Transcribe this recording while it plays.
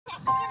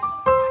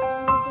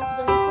We're just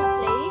going to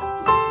play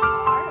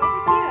car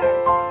over here.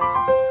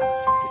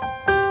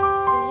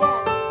 So yeah,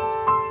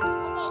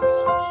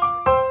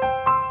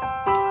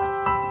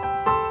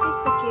 it's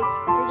the kids.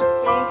 They're just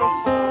playing their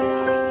car.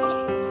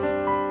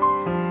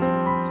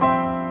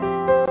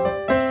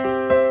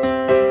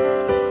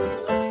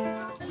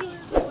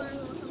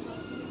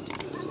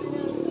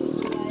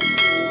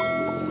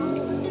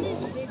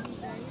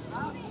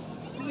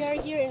 We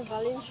are here in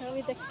Valencia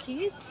with the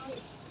kids.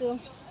 So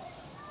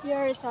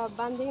here it's a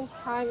bonding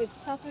time. It's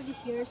Saturday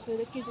here, so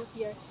the kids is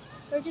here.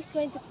 We're just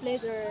going to play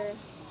their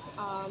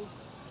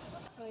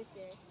toys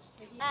there.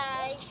 So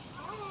hi.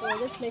 So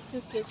that's my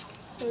two kids.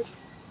 So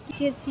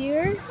kids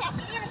here,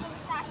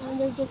 and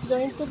they're just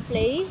going to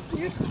play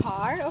their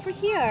car over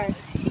here.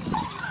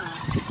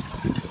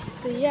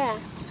 So yeah.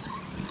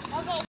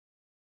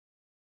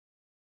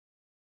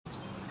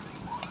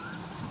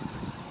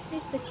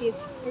 These the kids.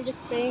 They're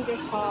just playing their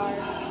car.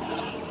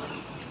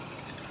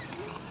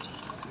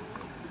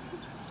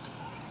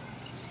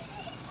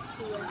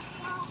 So yeah.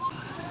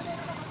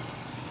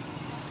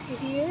 So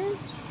here,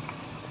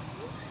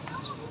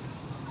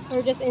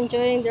 we're just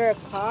enjoying their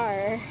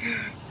car.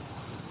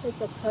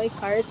 It's a toy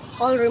car. It's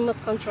all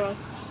remote control.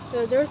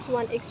 So there's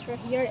one extra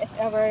here if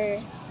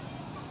ever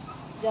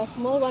the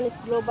small one is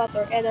robot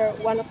or either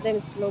one of them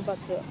is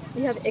robot too.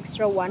 We have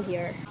extra one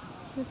here.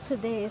 So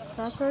today is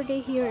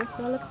Saturday here in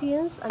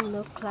Philippines and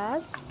no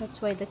class.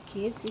 That's why the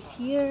kids is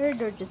here.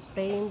 They're just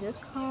playing their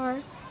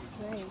car.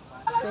 Right.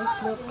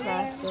 There's no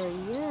class, so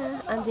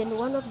yeah. And then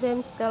one of them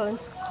is still in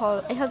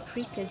school. I have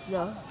three kids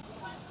though.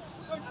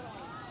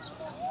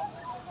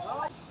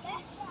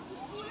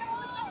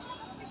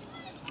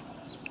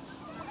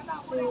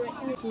 So right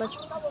here much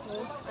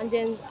people. And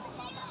then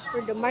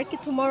for the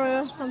market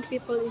tomorrow, some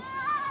people is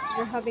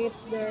they're having it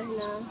there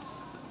now.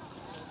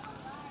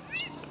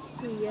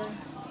 So yeah.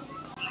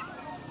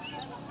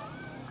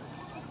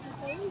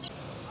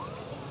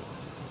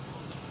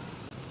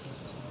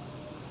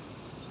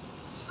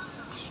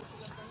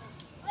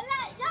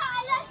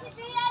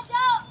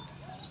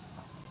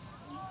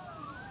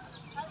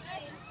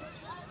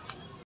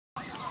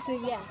 So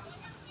yeah.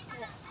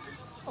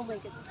 Oh my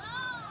goodness.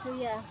 So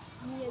yeah,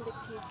 me and the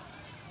kids.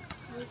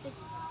 We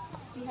just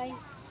say hi.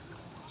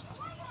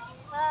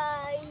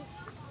 Hi.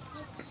 So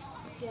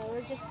yeah,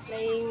 we're just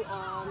playing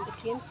the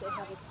games so I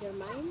have a clear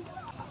mind.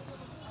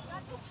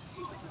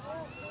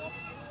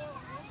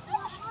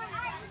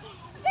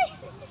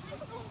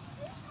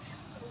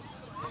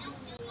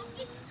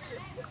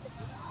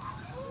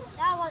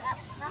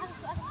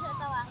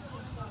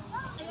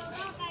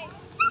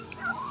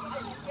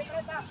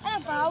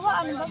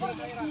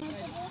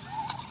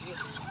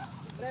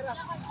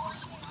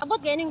 Abot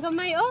ganing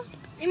gamay oh.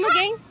 Imo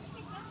geng.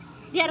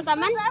 Di ara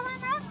taman.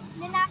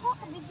 Nina ako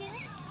kabigyan.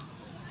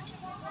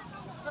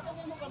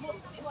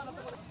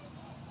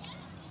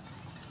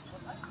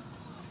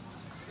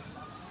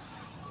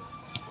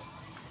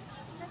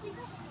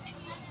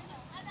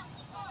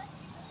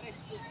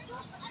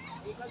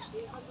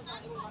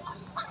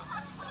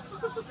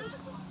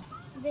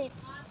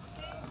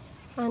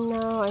 And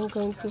now I'm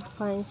going to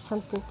find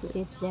something to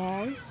eat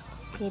there.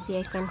 Maybe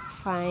I can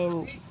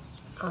find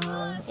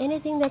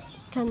anything that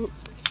can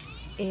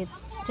eat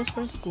just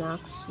for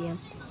snacks. Yeah.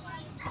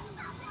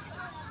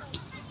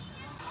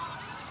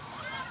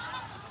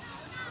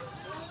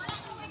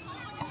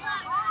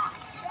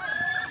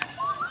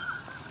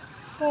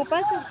 Oh,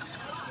 but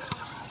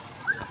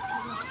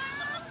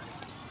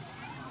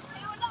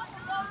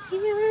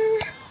here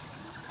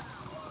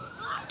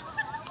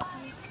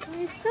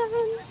my son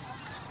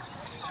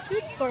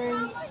sweet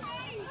corn.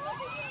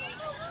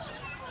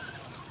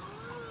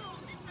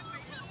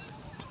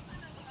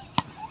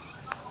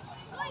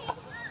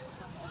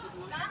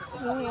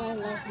 Oh, I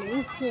love mango.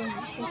 You can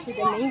see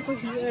the mango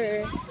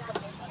here.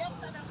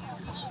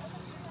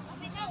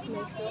 It's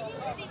my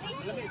favorite.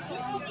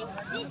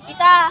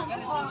 Tita,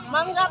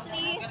 mangga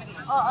please.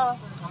 Oo.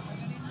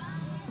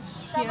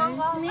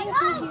 Here's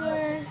mango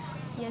here.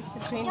 Yes, the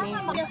green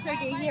mango.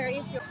 Yesterday, here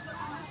is your...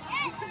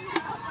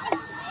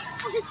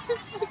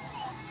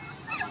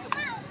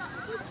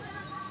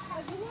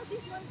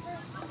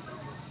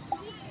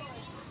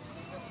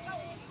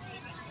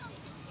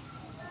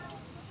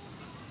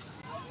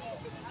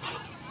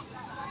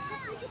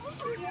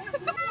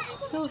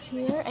 So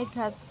here I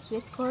got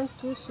sweet corn,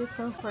 2 sweet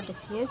corn for the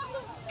kids,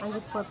 and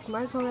we put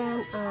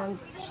margarine and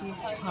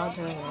cheese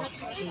powder in it.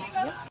 So,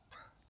 yep.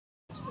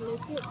 So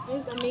that's it.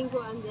 There's a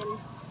mango and then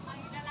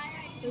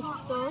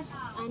it's salt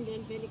and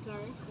then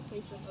vinegar,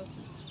 soy sauce also.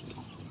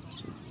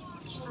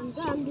 And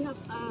then we have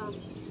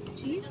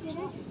cheese with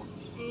it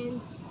and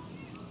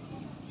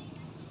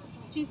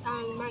cheese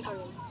and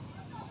margarine.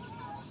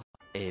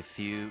 A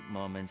few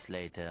moments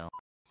later.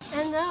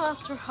 And now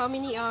after how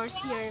many hours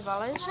here in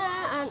Valencia,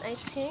 and I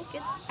think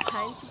it's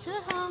time to go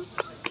home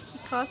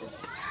because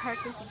it's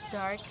starting to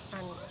dark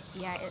and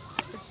yeah,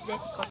 it's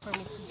difficult for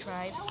me to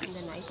drive in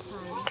the night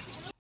time.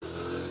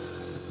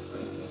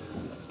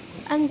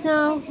 And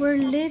now we're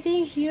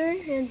living here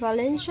in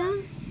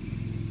Valencia,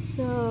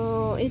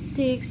 so it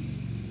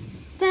takes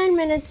 10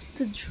 minutes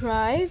to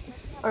drive,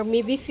 or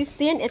maybe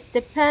 15. It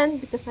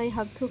depends because I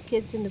have two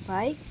kids in the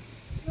bike.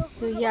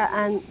 So yeah,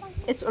 and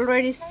it's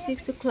already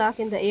 6 o'clock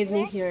in the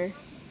evening here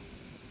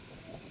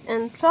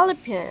in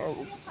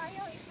Philippines.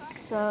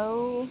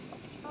 So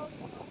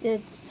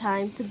it's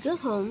time to go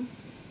home.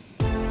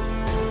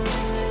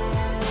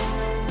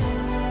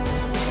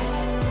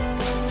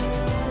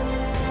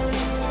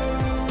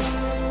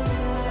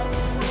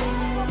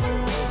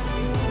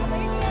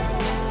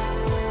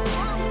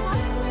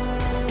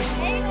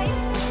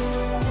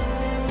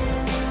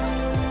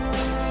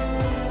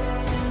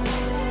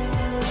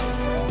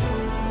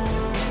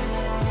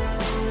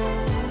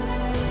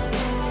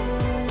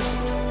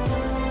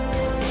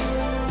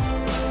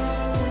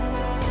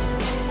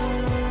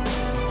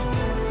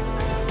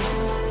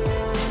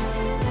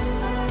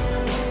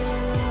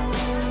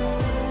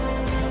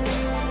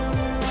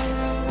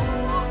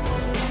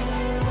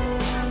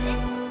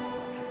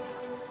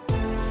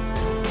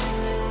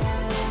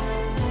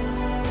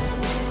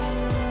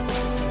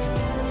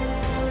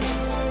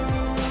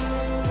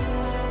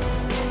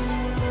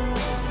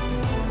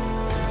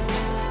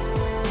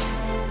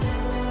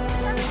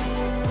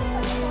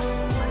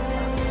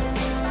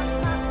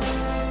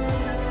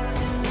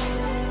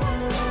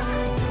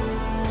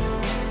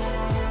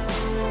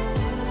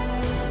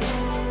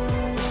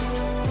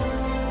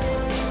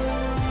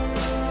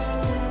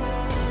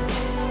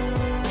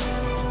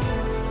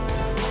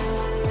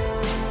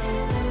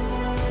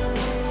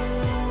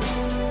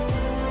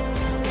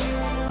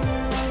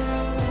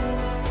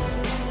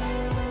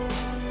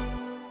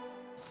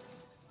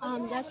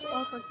 That's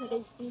all for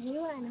today's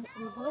video, and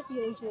I hope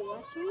you enjoy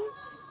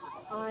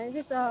watching.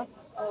 This is a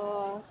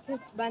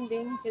kids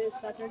banding kids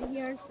Saturday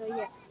here, so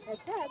yeah,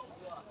 that's it.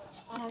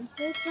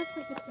 Please don't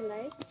forget to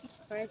like,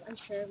 subscribe, and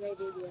share my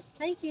video.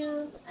 Thank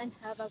you, and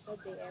have a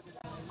good day,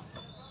 everyone.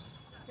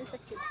 There's a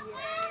kids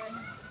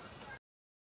here.